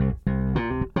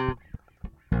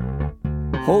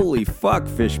Holy fuck,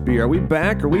 Fishby, are we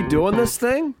back? Are we doing this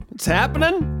thing? It's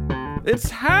happening? It's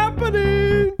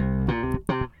happening!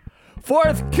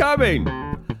 Forthcoming!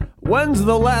 When's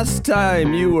the last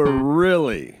time you were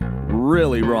really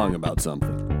wrong about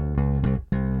something?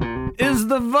 Is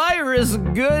the virus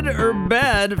good or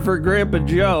bad for Grandpa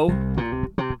Joe?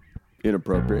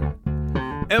 Inappropriate.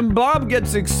 And Bob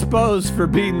gets exposed for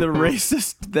being the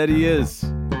racist that he is.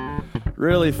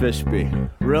 Really, Fishby?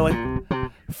 Really?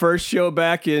 First show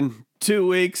back in 2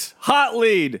 weeks. Hot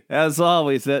lead! As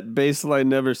always, that bass line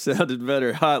never sounded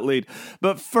better. Hot lead.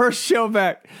 But first show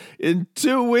back in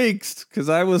 2 weeks, because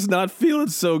I was not feeling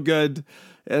so good.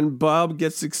 And Bob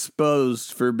gets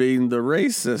exposed for being the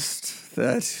racist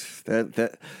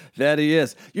that he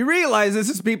is. You realize this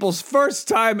is people's first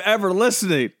time ever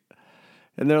listening.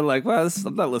 And they're like, well,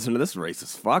 I'm not listening to this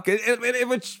racist fuck.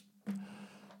 Which...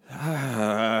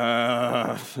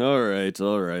 all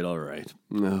right.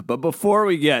 But before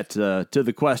we get to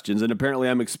the questions, and apparently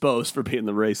I'm exposed for being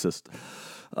the racist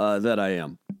that I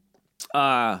am.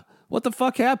 What the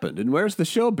fuck happened? And where's the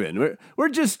show been? We're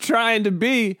just trying to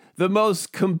be the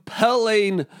most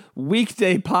compelling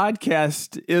weekday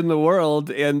podcast in the world,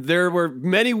 and there were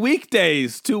many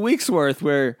weekdays, 2 weeks worth,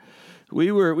 where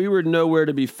we were nowhere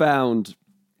to be found.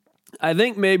 I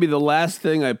think maybe the last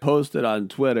thing I posted on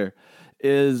Twitter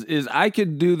is I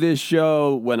could do this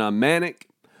show when I'm manic.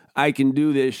 I can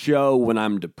do this show when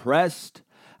I'm depressed.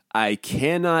 I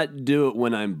cannot do it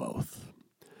when I'm both.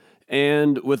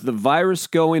 And with the virus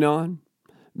going on,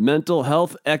 mental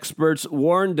health experts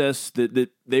warned us that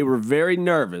they were very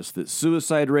nervous that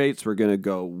suicide rates were going to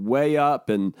go way up,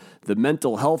 and the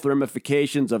mental health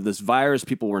ramifications of this virus,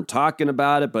 people weren't talking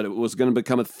about it, but it was going to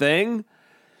become a thing.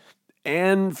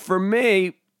 And for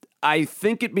me, I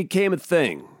think it became a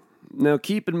thing. Now,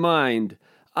 keep in mind,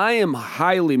 I am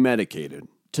highly medicated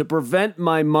to prevent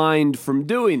my mind from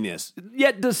doing this.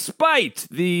 Yet, despite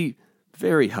the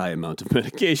very high amount of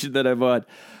medication that I've on,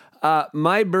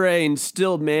 my brain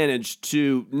still managed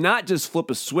to not just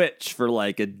flip a switch for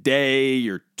like a day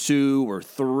or 2 or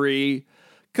 3.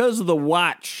 Because of the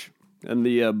watch and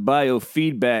the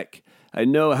biofeedback, I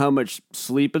know how much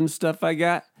sleep and stuff I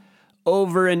got.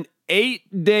 Over an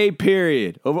 8-day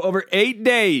period, over 8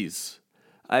 days,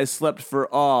 I slept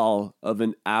for all of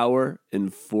an hour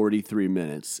and 43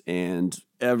 minutes, and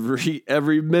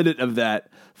every minute of that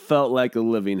felt like a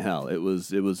living hell. It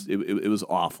was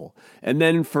awful. And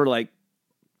then for like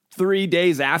 3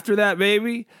 days after that,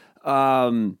 maybe,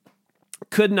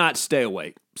 could not stay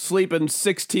awake. Sleeping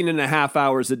 16 and a half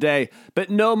hours a day, but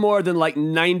no more than like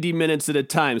 90 minutes at a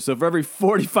time. So for every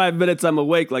 45 minutes I'm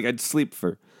awake, like I'd sleep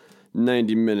for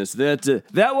 90 minutes.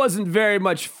 That wasn't very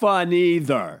much fun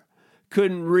either.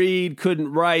 Couldn't read,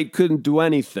 couldn't write, couldn't do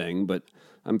anything, but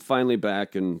I'm finally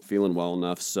back and feeling well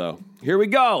enough. So here we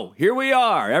go. Here we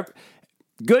are.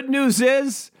 Good news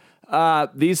is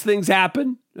these things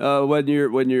happen when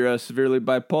you're severely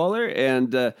bipolar,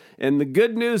 and the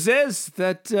good news is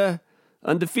that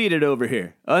undefeated over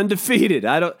here. Undefeated.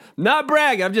 Not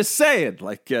bragging. I'm just saying.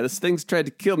 Like this thing's tried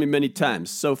to kill me many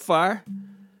times. So far,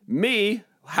 me,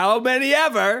 how many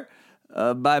ever,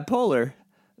 bipolar.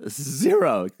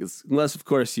 0, unless, of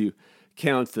course, you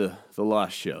count the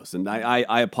lost shows. And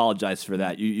I apologize for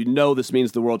that. You know this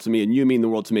means the world to me, and you mean the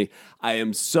world to me. I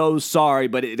am so sorry,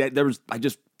 but there was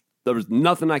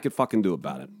nothing I could fucking do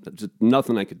about it. Just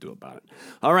nothing I could do about it.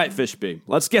 All right, Fishby,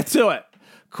 let's get to it.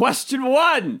 Question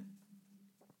 1.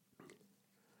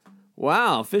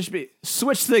 Wow, Fishby,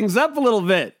 switch things up a little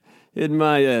bit in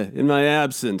my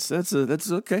absence. That's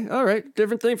okay. All right,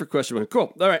 different thing for question 1.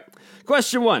 Cool. All right,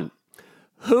 question 1.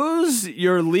 Who's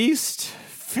your least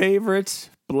favorite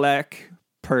black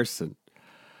person?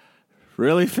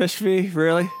 Really, Fishby?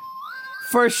 Really?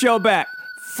 First show back.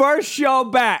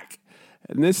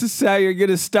 And this is how you're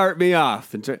going to start me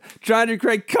off. And trying to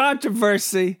create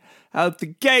controversy out the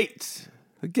gate.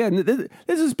 Again,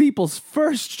 this is people's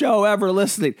first show ever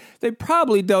listening. They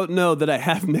probably don't know that I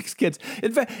have mixed kids.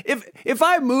 In fact, if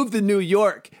I moved to New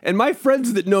York, and my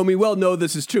friends that know me well know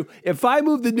this is true, if I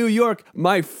moved to New York,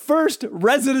 my first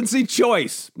residency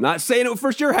choice, not saying it would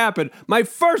for sure happen, my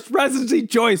first residency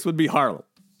choice would be Harlem.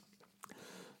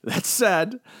 That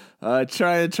said,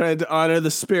 trying to honor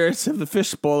the spirits of the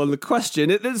fishbowl and the question,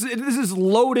 this is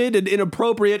loaded and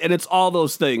inappropriate, and it's all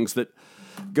those things that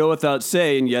go without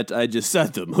saying, yet I just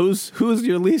said them. Who's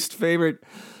your least favorite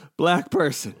black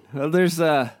person? Well, there's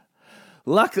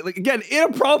luckily, again,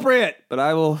 inappropriate, but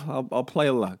I'll play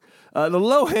along. The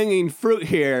low-hanging fruit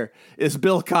here is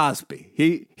Bill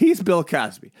Cosby. He's Bill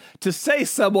Cosby. To say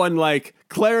someone like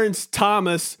Clarence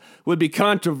Thomas would be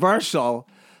controversial,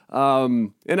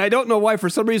 And I don't know why, for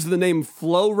some reason, the name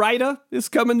Flo Rida is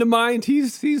coming to mind.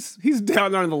 He's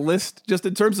down on the list just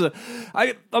in terms of,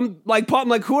 I'm like,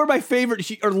 who are my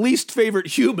favorite or least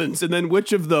favorite humans, and then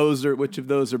which of those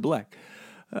are black.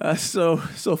 So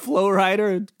Flo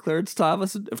Rida and Clarence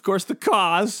Thomas, and of course the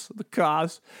cause.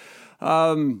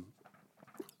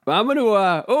 I'm going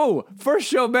to, first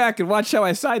show back and watch how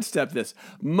I sidestep this.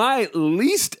 My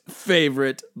least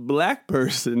favorite black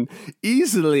person,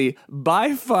 easily,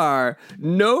 by far,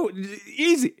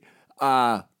 easy,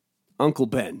 Uncle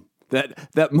Ben.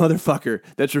 That motherfucker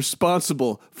that's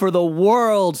responsible for the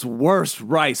world's worst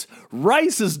rice.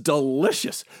 Rice is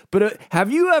delicious, but have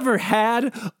you ever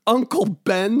had Uncle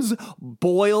Ben's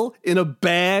boil in a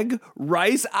bag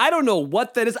rice? I don't know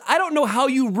what that is. I don't know how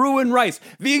you ruin rice.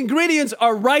 The ingredients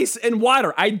are rice and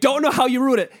water. I don't know how you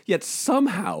ruin it, yet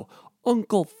somehow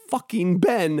Uncle fucking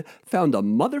Ben found a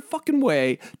motherfucking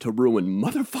way to ruin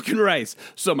motherfucking rice.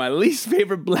 So my least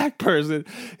favorite black person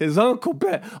is Uncle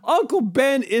Ben. Uncle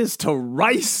Ben is to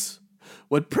rice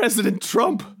what President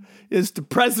Trump is to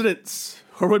presidents,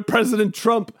 or what President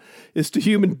Trump is to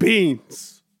human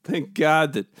beings. Thank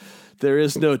God that there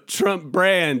is no Trump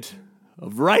brand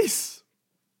of rice.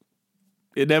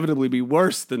 Inevitably be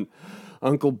worse than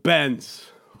Uncle Ben's.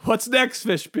 What's next,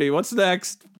 Fishby? What's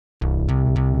next?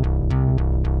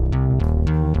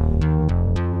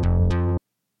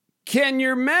 Can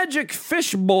your magic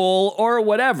fish bowl or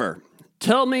whatever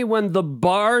tell me when the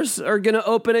bars are going to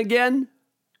open again?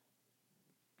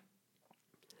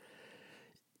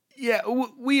 Yeah,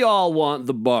 we all want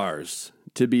the bars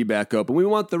to be back open. We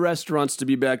want the restaurants to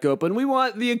be back open. We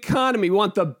want the economy. We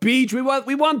want the beach. We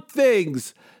want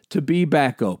things to be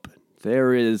back open.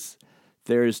 There is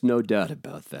no doubt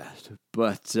about that.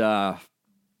 But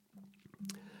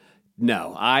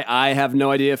no, I have no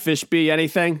idea. Fishby,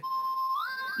 anything?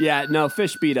 Yeah, no,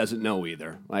 Fishby doesn't know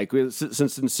either. Like,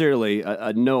 sincerely,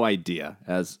 no idea.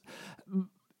 Is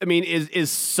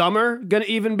summer gonna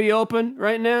even be open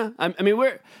right now?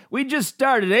 We just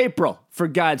started April, for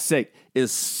God's sake.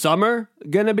 Is summer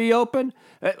gonna be open?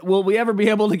 Will we ever be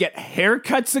able to get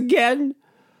haircuts again?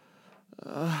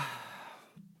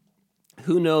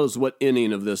 Who knows what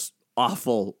inning of this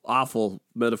awful, awful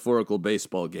metaphorical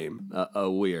baseball game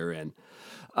we are in?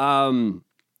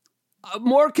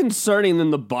 More concerning than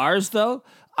the bars, though,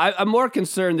 I'm more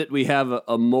concerned that we have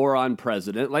a moron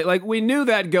president. Like we knew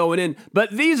that going in, but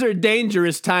these are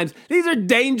dangerous times. These are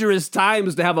dangerous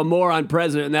times to have a moron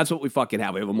president, and that's what we fucking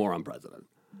have. We have a moron president.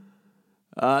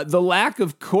 The lack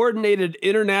of coordinated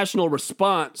international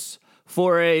response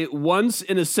for a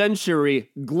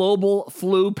once-in-a-century global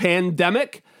flu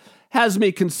pandemic has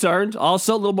me concerned.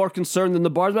 Also, a little more concerned than the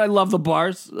bars, but I love the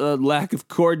bars. Lack of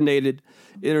coordinated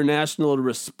international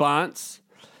response.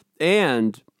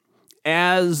 And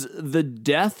as the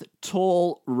death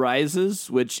toll rises,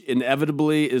 which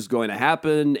inevitably is going to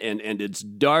happen, and it's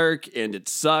dark and it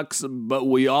sucks, but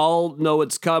we all know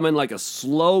it's coming, like a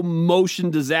slow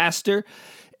motion disaster,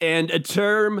 and a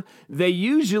term they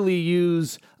usually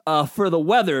use for the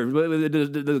weather,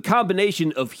 the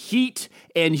combination of heat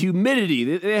and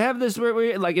humidity. They have this,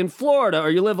 like in Florida, or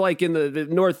you live like in the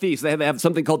Northeast, they have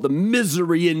something called the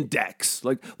misery index.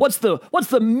 Like, what's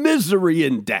the misery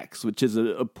index? Which is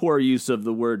a poor use of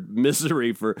the word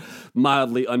misery for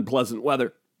mildly unpleasant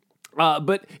weather.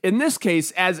 But in this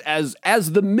case, as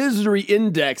the misery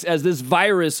index, as this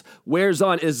virus wears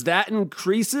on, as that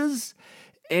increases,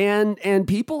 and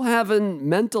people having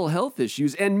mental health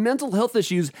issues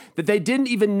that they didn't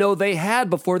even know they had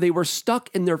before they were stuck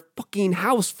in their fucking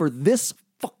house for this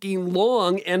fucking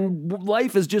long, and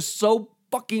life is just so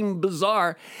fucking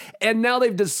bizarre. And now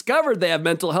they've discovered they have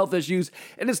mental health issues,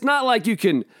 and it's not like you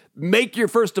can make your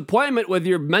first appointment with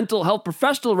your mental health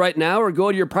professional right now or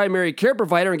go to your primary care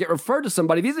provider and get referred to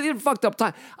somebody. These are fucked up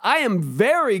times. I am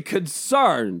very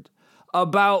concerned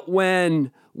about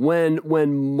when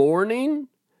mourning.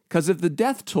 Because if the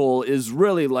death toll is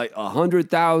really like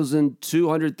 100,000,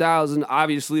 200,000,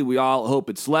 obviously we all hope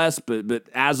it's less, but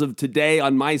as of today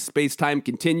on my space-time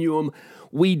continuum,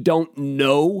 we don't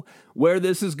know where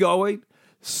this is going.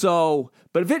 So,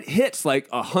 but if it hits like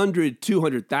 100,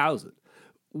 200,000,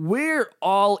 we're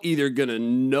all either going to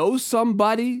know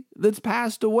somebody that's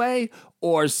passed away,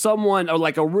 or someone, or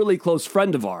like a really close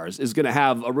friend of ours is going to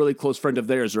have a really close friend of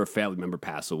theirs or a family member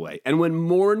pass away. And when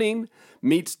mourning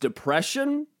meets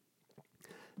depression,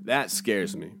 that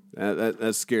scares me.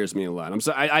 That scares me a lot. I'm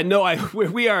sorry. I know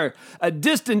we are a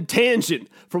distant tangent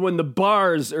from when the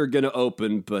bars are going to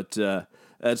open, but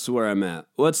that's where I'm at.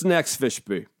 What's next,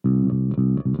 Fishby?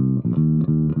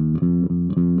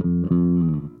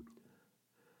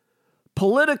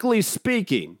 Politically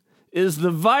speaking, Is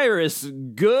the virus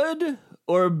good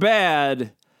or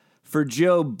bad for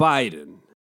Joe Biden?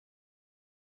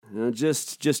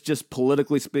 Just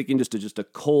politically speaking, just a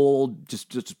cold,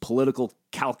 just political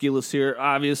calculus here,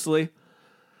 obviously.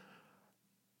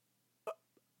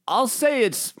 I'll say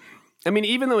it's, I mean,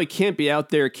 even though he can't be out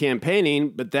there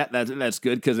campaigning, but that's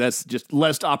good because that's just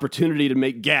less opportunity to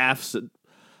make gaffes.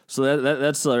 So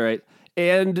that's all right.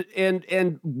 And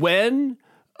when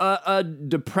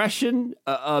depression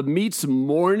meets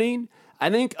mourning, I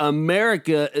think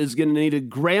America is going to need a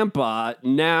grandpa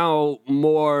now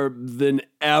more than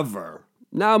ever.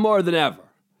 Now more than ever.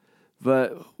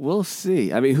 But we'll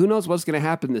see. I mean, who knows what's going to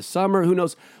happen this summer? Who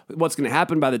knows what's going to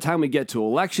happen by the time we get to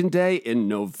Election Day in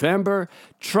November?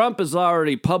 Trump has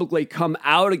already publicly come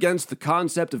out against the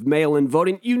concept of mail-in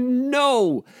voting. You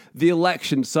know the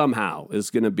election somehow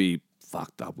is going to be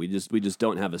fucked up. We just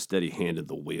don't have a steady hand at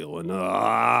the wheel. And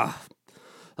I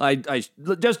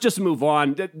just move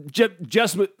on.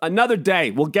 Just another day.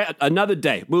 We'll get another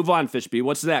day. Move on, Fishby.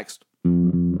 What's next?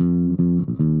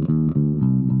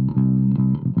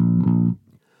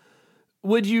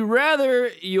 Would you rather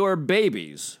your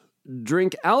babies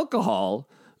drink alcohol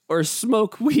or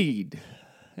smoke weed?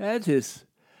 That is.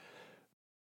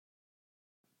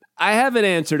 I have an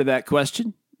answer to that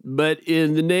question, but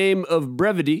in the name of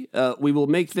brevity, we will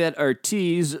make that our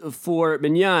tease for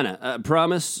mañana. I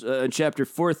promise, in chapter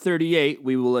 438,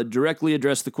 we will directly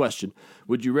address the question.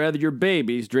 Would you rather your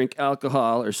babies drink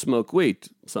alcohol or smoke weed?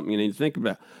 Something you need to think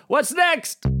about. What's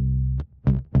next?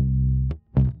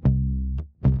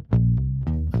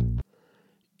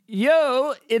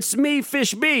 Yo, it's me,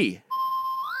 Fish B.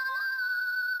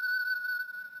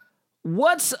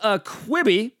 What's a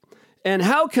Quibi, and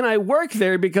how can I work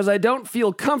there because I don't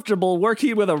feel comfortable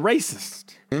working with a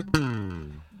racist?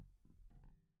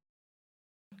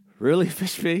 Really,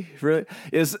 Fish B? Really?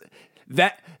 Is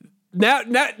that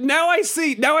now I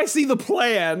see the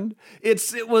plan.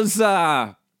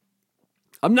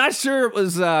 I'm not sure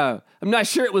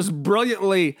it was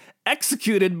brilliantly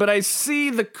executed, but I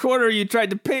see the corner you tried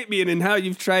to paint me in and how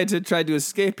you've tried to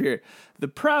escape here. The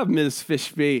problem is,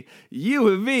 Fishby, you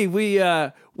and me, we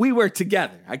work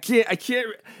together. I can't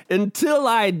until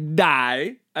I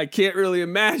die. I can't really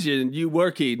imagine you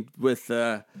working with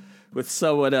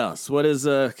someone else. What is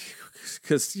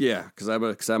Because I'm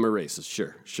a racist.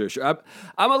 Sure.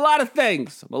 I'm a lot of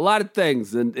things.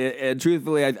 And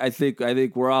truthfully, I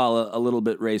think we're all a little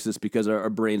bit racist because our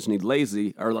brains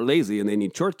are lazy and they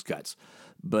need shortcuts.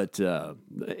 But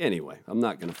anyway, I'm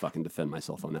not going to fucking defend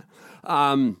myself on that.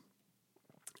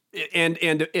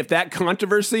 And if that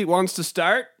controversy wants to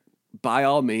start, by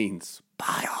all means,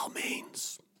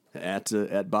 at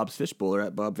Bob's Fishbowl or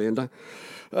at Bob Van Dyne.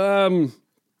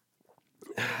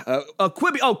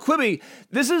 Quibi.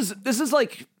 This is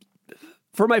like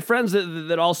for my friends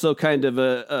that also kind of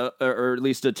or at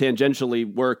least tangentially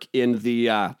work in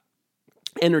the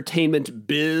entertainment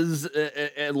biz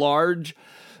at large.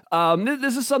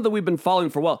 This is something we've been following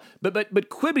for a while. But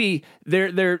Quibi,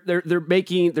 they're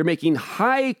making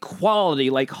high quality,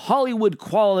 like Hollywood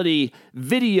quality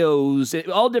videos,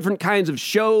 all different kinds of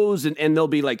shows, and they'll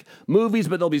be like movies,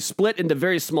 but they'll be split into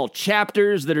very small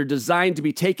chapters that are designed to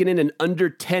be taken in under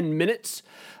 10 minutes.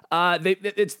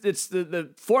 It's the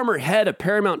former head of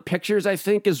Paramount Pictures, I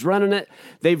think, is running it.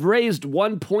 They've raised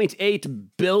 $1.8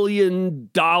 billion.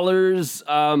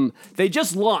 They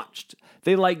just launched.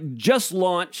 The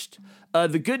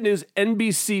good news,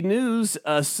 NBC News,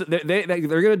 they're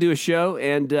going to do a show,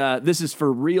 and this is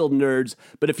for real nerds.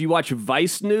 But if you watch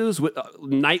Vice News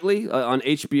nightly on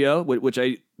HBO, which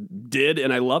I did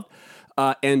and I loved,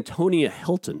 Antonia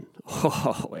Hilton.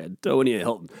 Oh, Antonia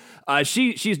Hilton.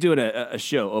 She's doing a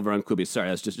show over on Quibi. Sorry,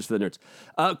 that's just for the nerds.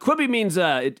 Quibi means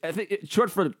I think it's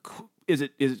short for is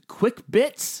it Quick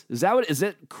Bits? Is that what is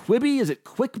it? Quibi? Is it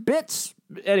Quick Bits?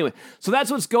 Anyway, so that's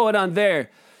what's going on there.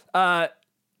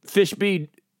 Fishby,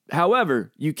 however,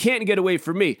 you can't get away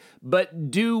from me.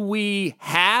 But do we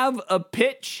have a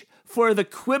pitch for the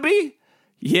Quibi?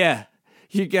 Yeah.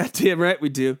 You goddamn right we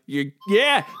do.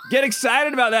 Get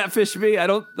excited about that, Fishby. I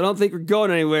don't think we're going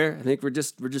anywhere. I think we're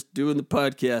just doing the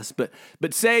podcast.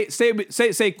 But say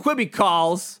Quibi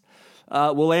calls,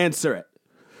 we'll answer it.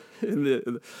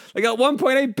 I got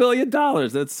 $1.8 billion.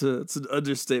 That's an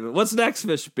understatement. What's next,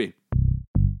 Fishby?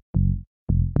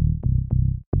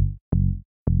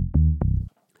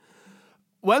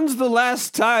 When's the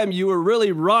last time you were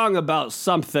really wrong about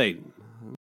something?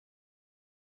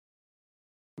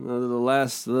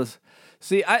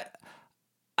 See,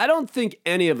 I don't think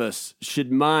any of us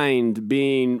should mind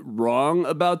being wrong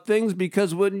about things,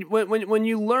 because when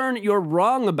you learn you're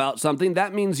wrong about something,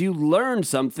 that means you learned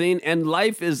something, and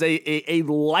life is a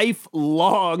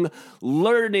lifelong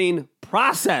learning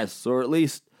process, or at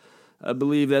least I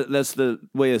believe that's the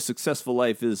way a successful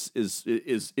life is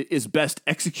best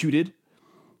executed.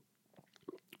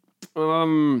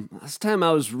 Last time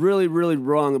I was really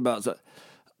wrong about something.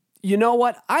 You know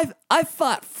what? I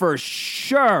thought for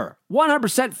sure,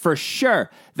 100% for sure,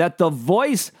 that the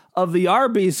voice of the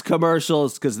Arby's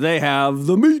commercials, because they have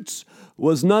the meats,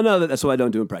 was none other, that's why I don't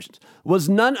do impressions, was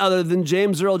none other than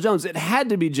James Earl Jones. It had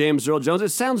to be James Earl Jones. It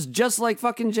sounds just like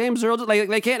fucking James Earl Jones. Like,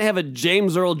 they can't have a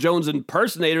James Earl Jones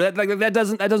impersonator. That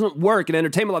doesn't work in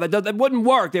entertainment law. That wouldn't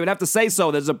work. They would have to say so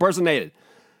that it's impersonated.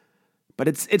 But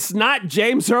it's not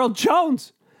James Earl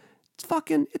Jones.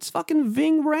 It's fucking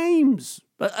Ving Rhames.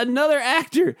 Another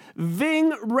actor,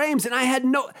 Ving Rhames. And I had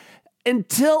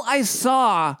until I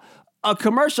saw a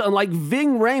commercial and like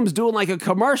Ving Rhames doing like a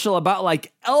commercial about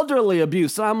like elderly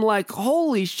abuse. And I'm like,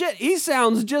 holy shit, he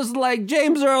sounds just like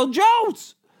James Earl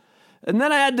Jones. And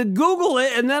then I had to Google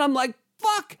it, and then I'm like,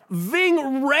 fuck, Ving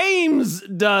Rhames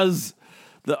does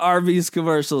the Arby's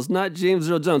commercials, not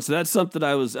James Earl Jones. So that's something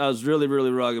I was really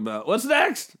wrong about. What's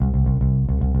next?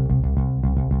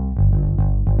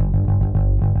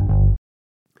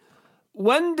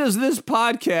 When does this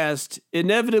podcast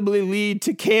inevitably lead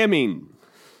to camming?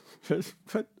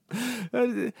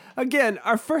 Again,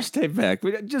 our first day back,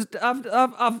 we just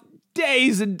off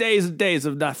days and days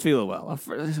of not feeling well.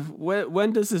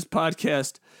 When does this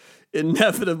podcast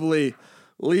inevitably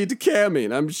lead to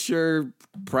camming? I'm sure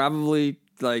probably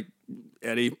like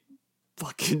any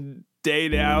fucking day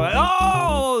now.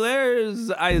 Oh,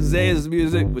 there's Isaiah's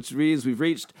music, which means we've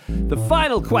reached the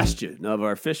final question of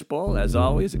our fishbowl. As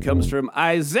always, it comes from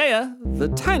Isaiah, the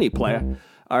tiny player,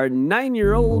 our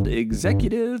 9-year-old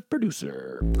executive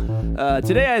producer.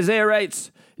 Today, Isaiah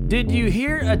writes, did you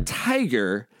hear a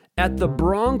tiger at the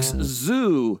Bronx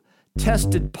Zoo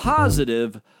tested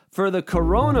positive for the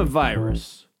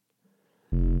coronavirus?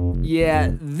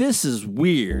 Yeah, this is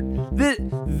weird.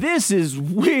 This is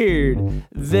weird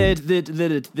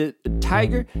that a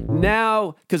tiger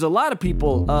now, because a lot of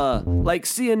people, like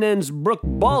CNN's Brooke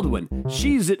Baldwin,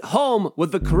 she's at home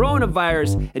with the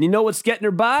coronavirus, and you know what's getting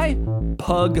her by?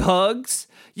 Pug hugs.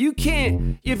 You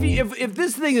can't, if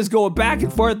this thing is going back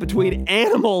and forth between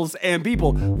animals and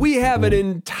people, we have an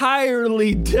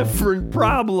entirely different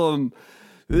problem.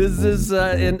 This is,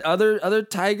 and other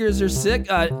tigers are sick.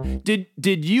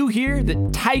 Did you hear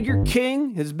that Tiger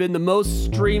King has been the most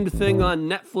streamed thing on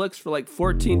Netflix for like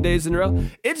 14 days in a row?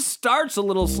 It starts a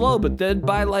little slow, but then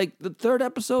by like the third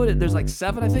episode, there's like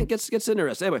 7, I think, gets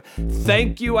interesting. Anyway,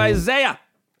 thank you, Isaiah.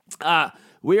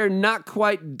 We are not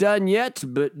quite done yet,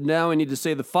 but now I need to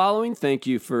say the following. Thank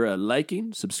you for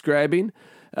liking, subscribing.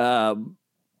 You're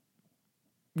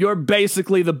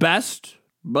basically the best.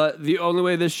 But the only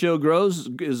way this show grows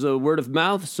is a word of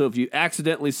mouth, so if you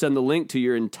accidentally send the link to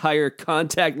your entire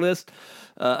contact list,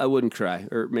 I wouldn't cry,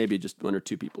 or maybe just 1 or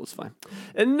 2 people is fine.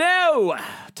 And now,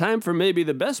 time for maybe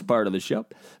the best part of the show.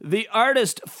 The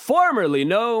artist formerly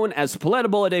known as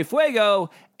Paleta Bola de Fuego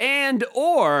and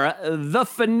or the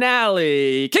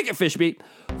finale. Kick it, Fishbeat.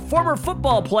 Former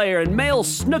football player and male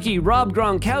Snooki Rob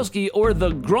Gronkowski, or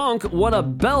the Gronk, won a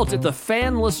belt at the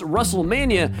fanless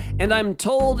WrestleMania, and I'm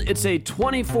told it's a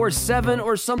 24/7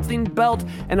 or something belt,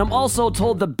 and I'm also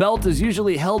told the belt is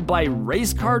usually held by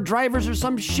race car drivers or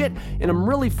some shit, and I'm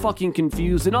really fucking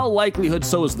confused. In all likelihood,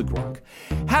 so is the Gronk.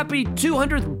 Happy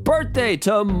 200th birthday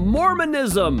to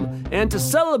Mormonism, and to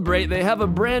celebrate, they have a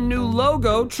brand new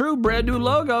logo, true brand new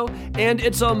logo, and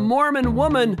it's a Mormon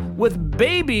woman with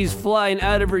babies flying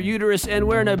out of her uterus and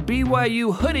wearing a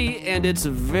BYU hoodie, and it's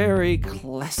very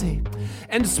classy.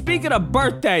 And speaking of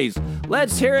birthdays,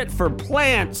 let's hear it for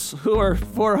plants, who are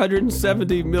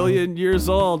 470 million years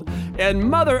old, and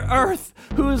Mother Earth,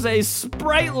 who's a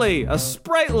sprightly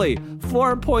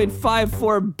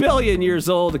 4.54 billion years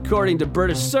old, according to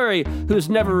British Surrey, who's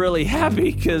never really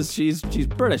happy because she's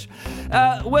British.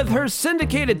 With her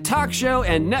syndicated talk show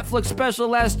and Netflix special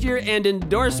last year and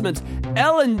endorsements,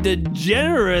 Ellen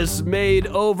DeGeneres made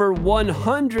over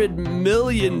 $100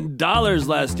 million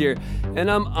last year,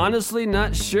 and I'm honestly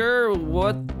not sure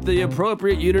what the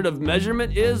appropriate unit of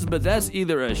measurement is, but that's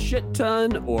either a shit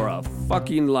ton or a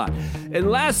fucking lot.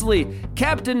 And lastly,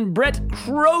 Captain Brett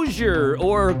Crozier,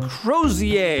 or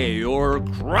Crozier, or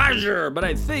Crozier, but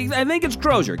I think it's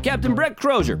Crozier. Captain Brett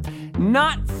Crozier,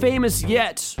 not famous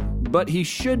yet, but he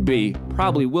should be,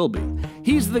 probably will be.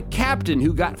 He's the captain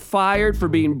who got fired for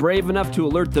being brave enough to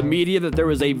alert the media that there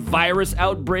was a virus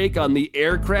outbreak on the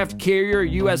aircraft carrier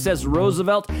USS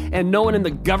Roosevelt, and no one in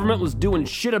the government was doing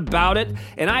shit about it.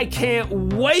 And I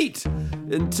can't wait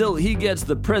until he gets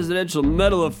the Presidential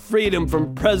Medal of Freedom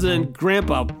from President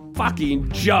Grandpa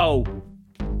fucking Joe.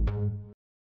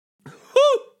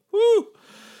 Woo! Woo!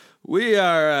 We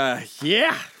are,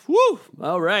 woo!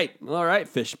 All right,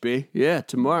 Fishby. Yeah,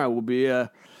 tomorrow we'll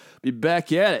be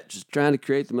back at it, just trying to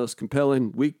create the most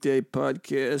compelling weekday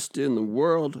podcast in the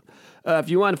world. If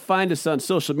you want to find us on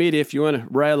social media, if you want to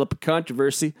rile up a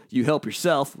controversy, you help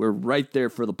yourself. We're right there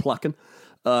for the plucking.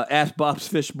 At Bob's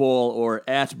Fishbowl or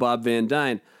at Bob Van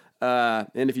Dyne.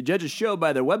 And if you judge a show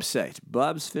by their website,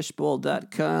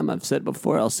 bobsfishbowl.com, I've said it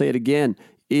before, I'll say it again,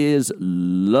 is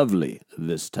lovely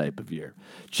this type of year.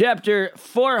 Chapter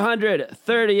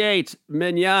 438,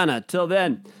 Manana. Till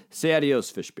then, say adios,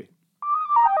 Fishby.